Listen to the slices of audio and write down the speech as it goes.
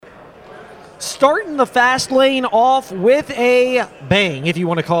Starting the fast lane off with a bang, if you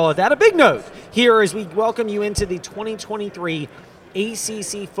want to call it that. A big note here as we welcome you into the 2023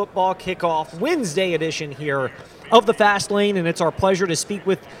 ACC Football Kickoff Wednesday edition here of the Fast Lane, and it's our pleasure to speak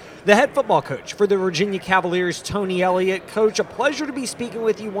with the head football coach for the Virginia Cavaliers, Tony Elliott. Coach, a pleasure to be speaking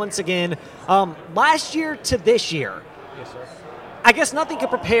with you once again. Last year to this year. Yes, sir. I guess nothing could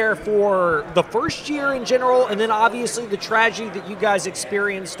prepare for the first year in general, and then obviously the tragedy that you guys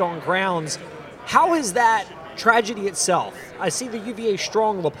experienced on grounds. How has that tragedy itself, I see the UVA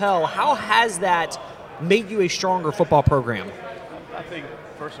strong lapel, how has that made you a stronger football program? I think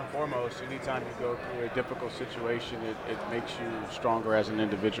first and foremost, anytime you go through a difficult situation, it makes you stronger as an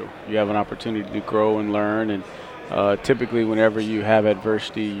individual. You have an opportunity to grow and learn, and typically whenever you have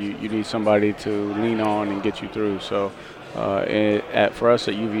adversity, you need somebody to lean on and get you through. So for us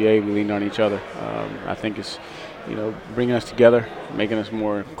at UVA, we lean on each other. I think it's bringing us together, making us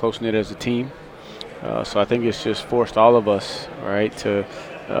more close-knit as a team. So I think it's just forced all of us, right, to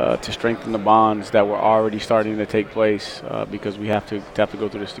strengthen the bonds that were already starting to take place because we have to go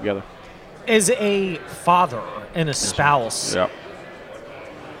through this together. As a father and a spouse, yep.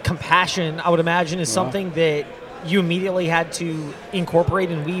 Compassion, I would imagine, is something that you immediately had to incorporate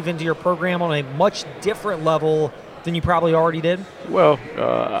and weave into your program on a much different level than you probably already did? Well,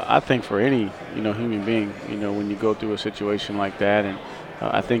 I think for any human being, when you go through a situation like that, and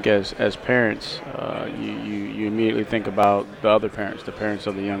I think as parents, you immediately think about the other parents, the parents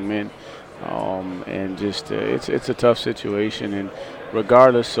of the young men, and just it's a tough situation. And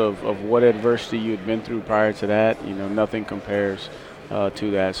regardless of what adversity you had been through prior to that, nothing compares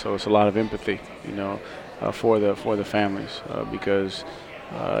to that. So it's a lot of empathy, for the families because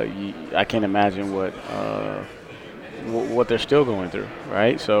I can't imagine what they're still going through,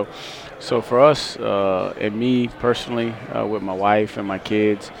 right? So for us and me personally, with my wife and my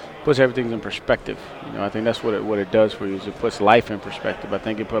kids, puts everything in perspective. I think that's what it does for you. Is it puts life in perspective. I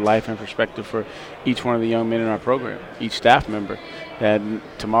think it put life in perspective for each one of the young men in our program, each staff member, that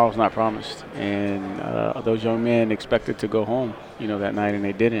tomorrow's not promised, and those young men expected to go home, that night, and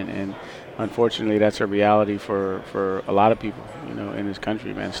they didn't. And unfortunately, that's a reality for a lot of people, in this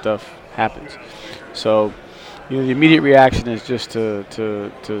country. Man, stuff happens. So. The immediate reaction is just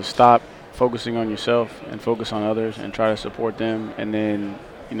to stop focusing on yourself and focus on others and try to support them, and then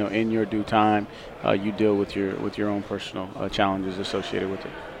in your due time you deal with your own personal challenges associated with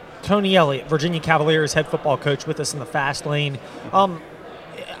it. Tony Elliott, Virginia Cavaliers head football coach, with us in the Fast Lane.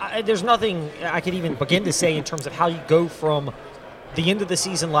 There's nothing I could even begin to say in terms of how you go from the end of the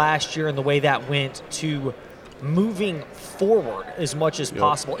season last year and the way that went to moving forward as much as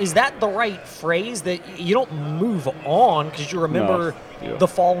possible. Is that the right phrase, that you don't move on because you remember the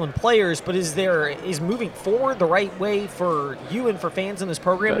fallen players, but is moving forward the right way for you and for fans in this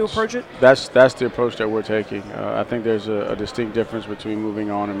program to approach it? That's the approach that we're taking. I think there's a distinct difference between moving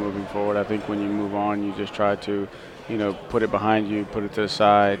on and moving forward. I think when you move on, you just try to put it behind you, put it to the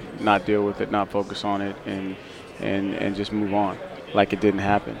side, not deal with it, not focus on it, and just move on like it didn't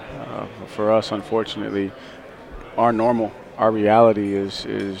happen. For us, unfortunately, our reality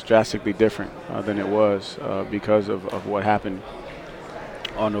is drastically different than it was because of what happened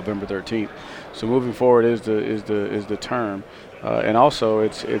on November 13th. So moving forward is the term, and also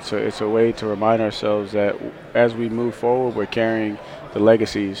it's a way to remind ourselves that as we move forward, we're carrying the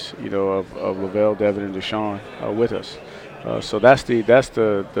legacies of Lavelle, Devin, and Deshaun with us. So that's the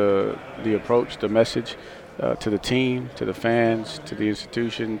approach, the message. To the team, to the fans, to the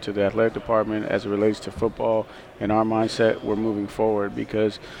institution, to the athletic department as it relates to football and our mindset, we're moving forward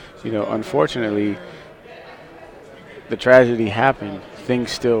because, unfortunately, the tragedy happened. Things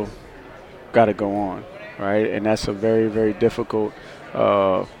still got to go on, right? And that's a very, very difficult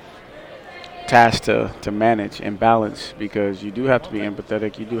task to manage and balance because you do have to be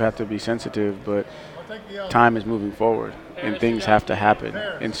empathetic, you do have to be sensitive, but time is moving forward and things have to happen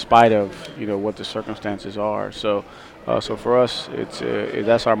in spite of what the circumstances are. So for us,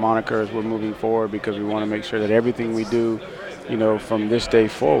 that's our moniker as we're moving forward because we want to make sure that everything we do, from this day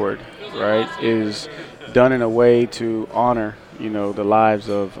forward, right, is done in a way to honor the lives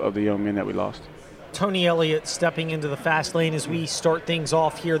of the young men that we lost. Tony Elliott stepping into the Fast Lane as we start things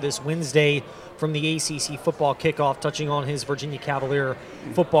off here this Wednesday from the ACC Football Kickoff, touching on his Virginia Cavalier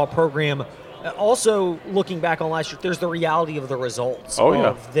football program. Also, looking back on last year, there's the reality of the results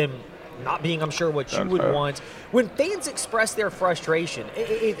of them not being, I'm sure, what you would want. When fans express their frustration,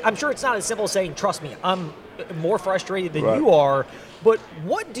 I'm sure it's not as simple as saying, trust me, I'm more frustrated than you are. But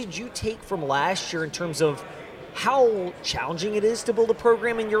what did you take from last year in terms of how challenging it is to build a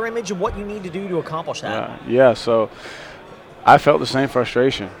program in your image and what you need to do to accomplish that? Yeah, so I felt the same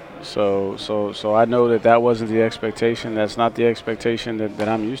frustration. So I know that wasn't the expectation. That's not the expectation that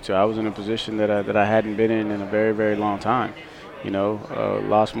I'm used to. I was in a position that I hadn't been in a very, very long time.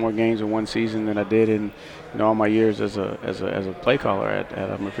 Lost more games in one season than I did in all my years as a play caller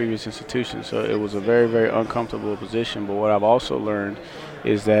at my previous institution. So it was a very, very uncomfortable position. But what I've also learned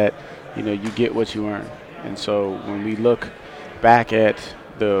is that you get what you earn. And so when we look back at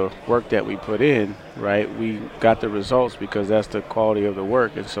the work that we put in, right, we got the results because that's the quality of the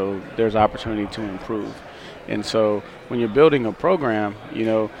work. And so there's opportunity to improve. And so when you're building a program,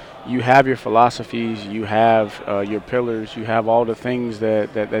 you have your philosophies, you have your pillars, you have all the things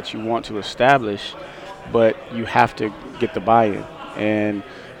that you want to establish, but you have to get the buy-in. And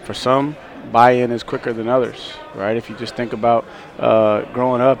for some, buy-in is quicker than others, right? If you just think about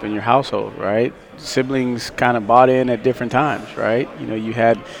growing up in your household, right? Siblings kind of bought in at different times, right? You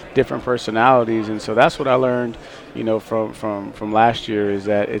had different personalities, and so that's what I learned, from last year is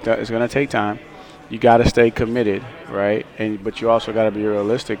that it's going to take time. You got to stay committed, right? But you also got to be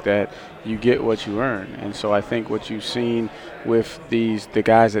realistic that you get what you earn. And so I think what you've seen with the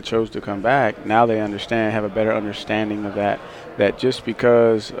guys that chose to come back, now they have a better understanding of that just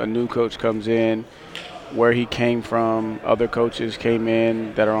because a new coach comes in, where he came from, other coaches came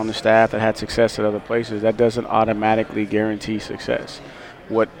in that are on the staff that had success at other places, that doesn't automatically guarantee success.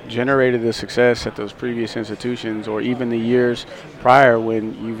 What generated the success at those previous institutions, or even the years prior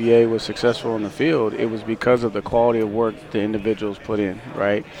when UVA was successful in the field, it was because of the quality of work the individuals put in,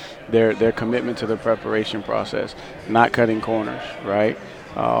 right? Their commitment to the preparation process, not cutting corners, right?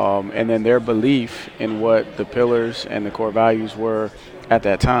 And then their belief in what the pillars and the core values were at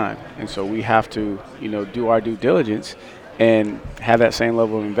that time. And so we have to, do our due diligence and have that same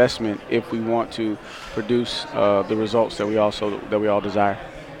level of investment if we want to produce the results that we all desire.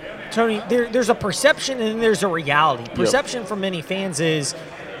 Tony, there's a perception and there's a reality. Perception from many fans is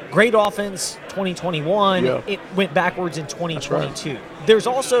great offense 2021. Yep. It went backwards in 2022. Right. There's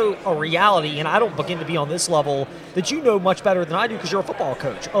also a reality, and I don't begin to be on this level, that you know much better than I do because you're a football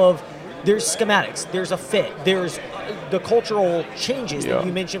coach, of there's schematics, there's a fit, there's the cultural changes that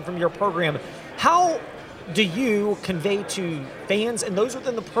you mentioned from your program. How do you convey to fans and those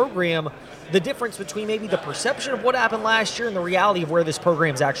within the program the difference between maybe the perception of what happened last year and the reality of where this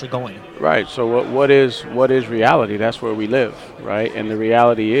program is actually going? Right. So what is reality? That's where we live, right? And the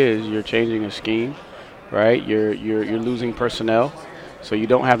reality is you're changing a scheme, right? You're losing personnel, so you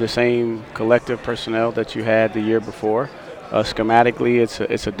don't have the same collective personnel that you had the year before. Schematically,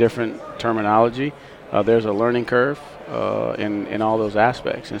 it's a different terminology. There's a learning curve in all those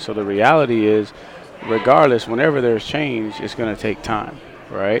aspects, and so the reality is, regardless, whenever there's change, it's going to take time,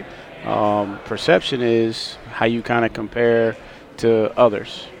 right? Perception is how you kind of compare to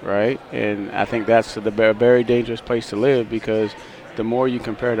others, right? And I think that's a very dangerous place to live, because the more you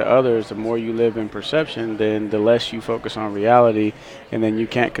compare to others, the more you live in perception, then the less you focus on reality, and then you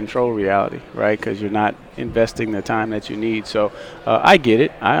can't control reality, right? Because you're not investing the time that you need. So I get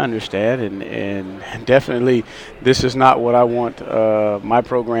it. I understand. And definitely this is not what I want my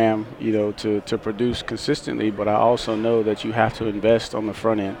program, to produce consistently, but I also know that you have to invest on the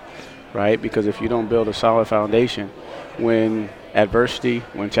front end, right? Because if you don't build a solid foundation, when adversity,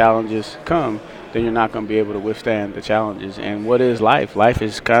 when challenges come, then you're not going to be able to withstand the challenges. And what is life? Life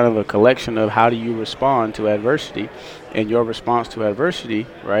is kind of a collection of how do you respond to adversity, and your response to adversity,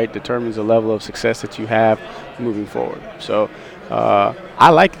 right, determines the level of success that you have moving forward. So I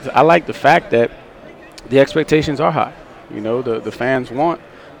like the fact that the expectations are high. The fans want,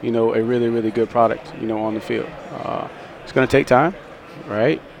 a really, really good product, on the field. It's going to take time,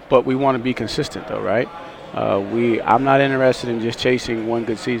 right? But we want to be consistent, though, right? I'm not interested in just chasing one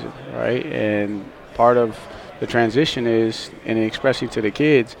good season, right? And part of the transition is in expressing to the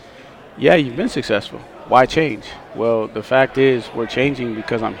kids, yeah, you've been successful. Why change? Well, the fact is we're changing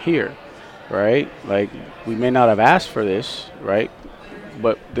because I'm here, right? Like, we may not have asked for this, right?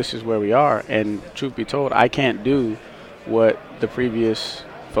 But this is where we are. And truth be told, I can't do what the previous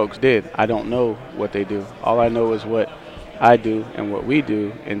folks did. I don't know what they do. All I know is what I do and what we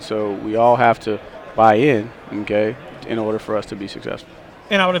do. And so we all have to buy in, okay, in order for us to be successful.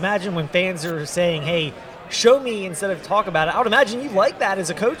 And I would imagine when fans are saying, hey, show me instead of talk about it, I would imagine you like that as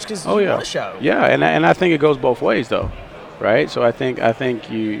a coach because you want to show. Yeah, and I think it goes both ways, though, right? So I think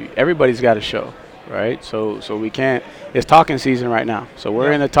everybody's got to show, right? So we can't – it's talking season right now. So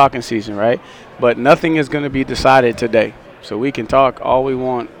we're in the talking season, right? But nothing is going to be decided today, So we can talk all we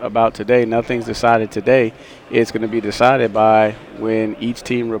want about today. Nothing's decided today. It's going to be decided by when each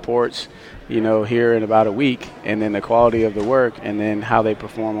team reports, here in about a week, and then the quality of the work and then how they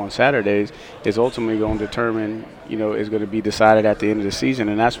perform on Saturdays is ultimately going to determine, is going to be decided at the end of the season,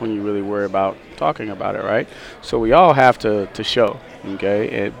 and that's when you really worry about talking about it, right? So we all have to show,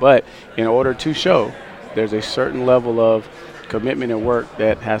 okay? But in order to show, there's a certain level of commitment and work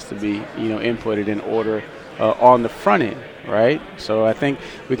that has to be, inputted in order on the front end, right? So I think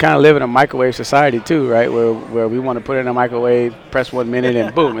we kind of live in a microwave society too, right? Where we want to put it in a microwave, press 1 minute,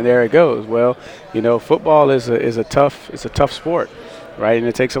 and boom, and there it goes. Well, football is a tough sport, right? And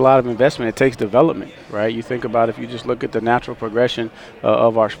it takes a lot of investment. It takes development, right? You think about if you just look at the natural progression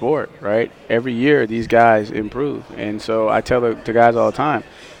of our sport, right? Every year these guys improve, and so I tell the guys all the time,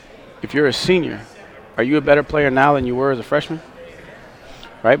 if you're a senior, are you a better player now than you were as a freshman?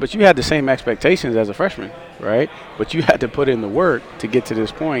 Right, but you had the same expectations as a freshman, right? But you had to put in the work to get to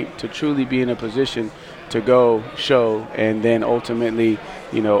this point to truly be in a position to go show and then ultimately,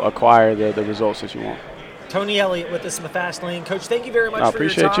 acquire the results that you want. Tony Elliott with us in the Fast Lane. Coach, thank you very much for your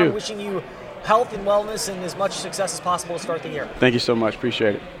time. Appreciate you. Wishing you health and wellness and as much success as possible to start the year. Thank you so much.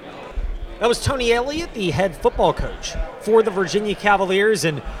 Appreciate it. That was Tony Elliott, the head football coach for the Virginia Cavaliers,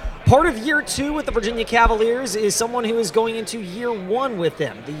 and part of year 2 with the Virginia Cavaliers is someone who is going into year 1 with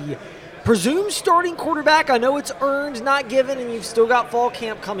them. The presumed starting quarterback, I know it's earned, not given, and you've still got fall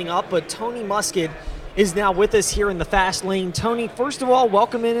camp coming up, but Tony Muskett is now with us here in the Fast Lane. Tony, first of all,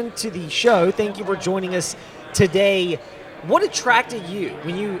 welcome into the show. Thank you for joining us today. What attracted you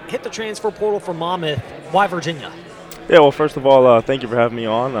when you hit the transfer portal for Monmouth? Why Virginia? Yeah, well, first of all, thank you for having me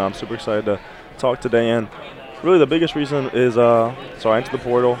on. I'm super excited to talk today, and really the biggest reason is, so I entered the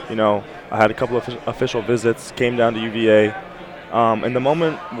portal, I had a couple of official visits, came down to UVA, and the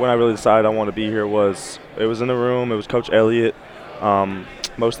moment when I really decided I wanted to be here was in the room, it was Coach Elliott,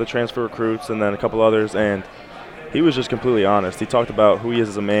 most of the transfer recruits, and then a couple others, and he was just completely honest. He talked about who he is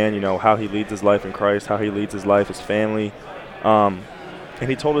as a man, how he leads his life in Christ, how he leads his life, his family, and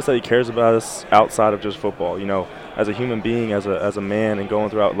he told us that he cares about us outside of just football, as a human being, as a man, and going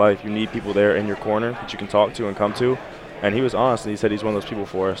throughout life, you need people there in your corner that you can talk to and come to. And he was honest, and he said he's one of those people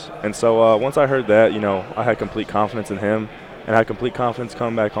for us. And so once I heard that, I had complete confidence in him, and I had complete confidence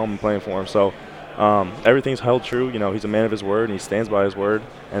coming back home and playing for him. So everything's held true. He's a man of his word, and he stands by his word.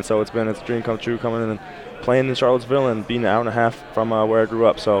 And so it's a dream come true coming in and playing in Charlottesville and being an hour and a half from where I grew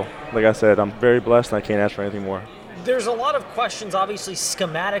up. So like I said, I'm very blessed, and I can't ask for anything more. There's a lot of questions, obviously,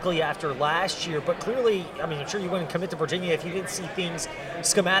 schematically after last year, but clearly, I'm sure you wouldn't commit to Virginia if you didn't see things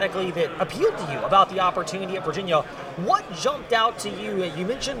schematically that appealed to you about the opportunity at Virginia. What jumped out to you? You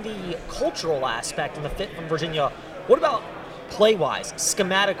mentioned the cultural aspect and the fit from Virginia. What about play-wise,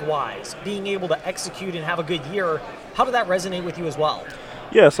 schematic-wise, being able to execute and have a good year? How did that resonate with you as well?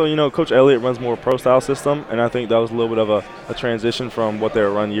 Yeah, so, Coach Elliott runs more pro-style system, and I think that was a little bit of a transition from what they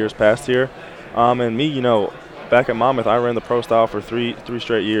were run years past here. And me, back at Monmouth, I ran the pro style for three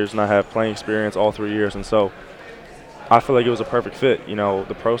straight years, and I have playing experience all 3 years. And so I feel like it was a perfect fit.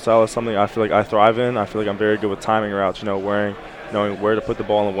 The pro style is something I feel like I thrive in. I feel like I'm very good with timing routes, knowing where to put the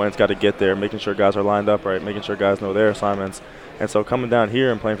ball and when it's got to get there, making sure guys are lined up right, making sure guys know their assignments. And so coming down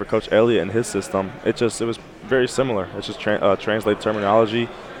here and playing for Coach Elliott and his system, it was very similar. It's just translate terminology,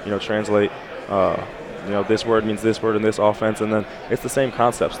 translate this word means this word in this offense, and then it's the same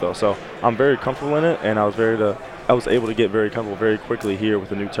concepts though. So I'm very comfortable in it, and I was able to get very comfortable very quickly here with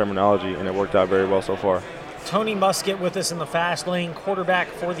the new terminology, and it worked out very well so far. Tony Muskett with us in the Fast Lane, quarterback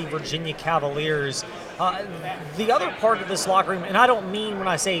for the Virginia Cavaliers. The other part of this locker room, and I don't mean when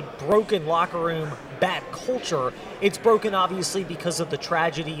I say broken locker room, bad culture, it's broken obviously because of the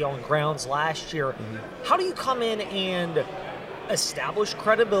tragedy on grounds last year. Mm-hmm. How do you come in and establish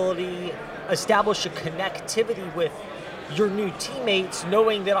credibility, establish a connectivity with your new teammates,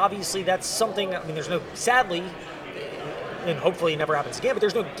 knowing that obviously that's something, there's no, sadly, and hopefully it never happens again, but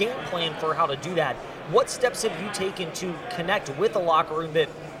there's no game plan for how to do that. What steps have you taken to connect with a locker room that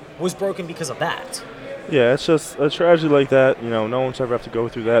was broken because of that? Yeah, it's just a tragedy like that. No one should ever have to go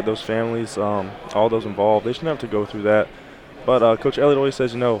through that. Those families, all those involved, they shouldn't have to go through that. But Coach Elliott always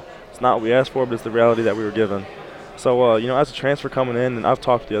says, it's not what we asked for, but it's the reality that we were given. So, as a transfer coming in, and I've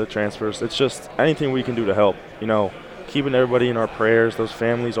talked to the other transfers, it's just anything we can do to help. Keeping everybody in our prayers, those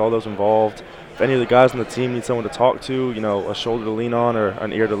families, all those involved. If any of the guys on the team need someone to talk to, a shoulder to lean on or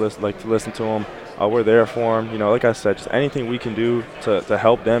an ear to listen to them, we're there for them. Like I said, just anything we can do to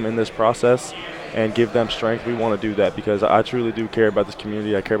help them in this process and give them strength, we want to do that, because I truly do care about this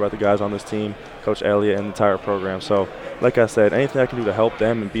community. I care about the guys on this team, Coach Elliott, and the entire program. So, like I said, anything I can do to help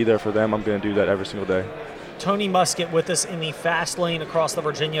them and be there for them, I'm going to do that every single day. Tony Muskett with us in the fast lane across the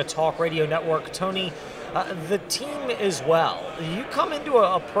Virginia Talk Radio Network. Tony, the team as well. You come into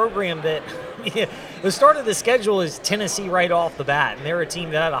a program that the start of the schedule is Tennessee right off the bat, and they're a team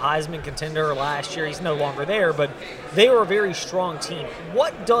that had a Heisman contender last year. He's no longer there, but they were a very strong team.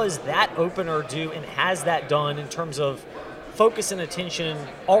 What does that opener do, and has that done in terms of focus and attention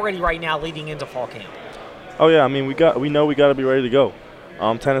already right now leading into fall camp? Oh yeah, I mean we know we got to be ready to go.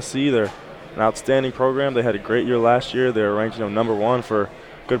 Tennessee, they're an outstanding program. They had a great year last year. They were ranked number 1 for a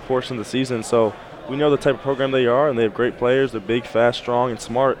good portion of the season. So we know the type of program they are, and they have great players. They're big, fast, strong, and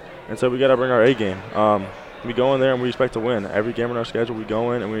smart. And so we got to bring our A game. We go in there and we expect to win. Every game on our schedule, we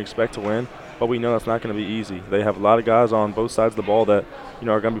go in and we expect to win. But we know that's not going to be easy. They have a lot of guys on both sides of the ball that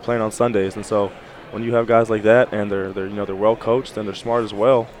are going to be playing on Sundays. And so when you have guys like that and they're well coached and they're smart as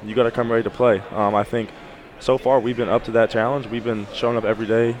well, you got to come ready to play. I think so far we've been up to that challenge. We've been showing up every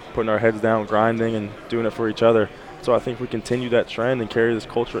day, putting our heads down, grinding, and doing it for each other. So I think if we continue that trend and carry this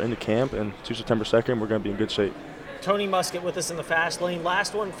culture into camp, and to September 2nd, we're going to be in good shape. Tony Muskett with us in the fast lane.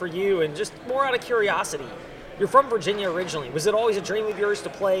 Last one for you, and just more out of curiosity. You're from Virginia originally. Was it always a dream of yours to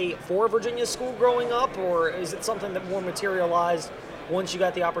play for a Virginia school growing up, or is it something that more materialized once you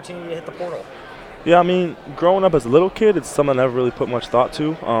got the opportunity to hit the portal? Yeah, I mean, growing up as a little kid, it's something I never really put much thought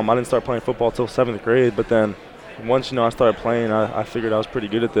to. I didn't start playing football until 7th grade, but then once, I started playing, I figured I was pretty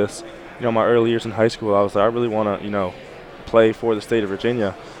good at this. My early years in high school, I was like, I really want to, play for the state of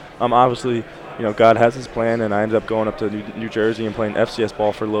Virginia. Obviously, God has his plan, and I ended up going up to New Jersey and playing FCS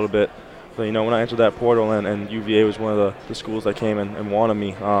ball for a little bit. But, when I entered that portal and UVA was one of the schools that came and wanted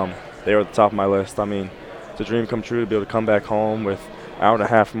me, they were at the top of my list. I mean, it's a dream come true to be able to come back home with an hour and a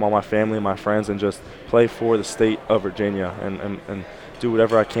half from all my family and my friends and just play for the state of Virginia and do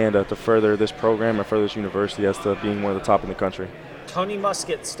whatever I can to further this program and further this university as to being one of the top in the country. Tony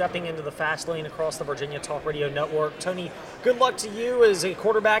Muskett stepping into the fast lane across the Virginia Talk Radio Network. Tony, good luck to you as a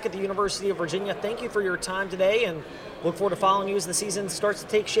quarterback at the University of Virginia. Thank you for your time today, and look forward to following you as the season starts to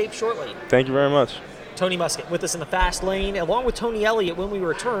take shape shortly. Thank you very much. Tony Muskett with us in the fast lane, along with Tony Elliott when we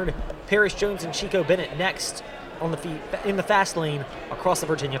return. Paris Jones and Chico Bennett next on in the fast lane across the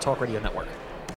Virginia Talk Radio Network.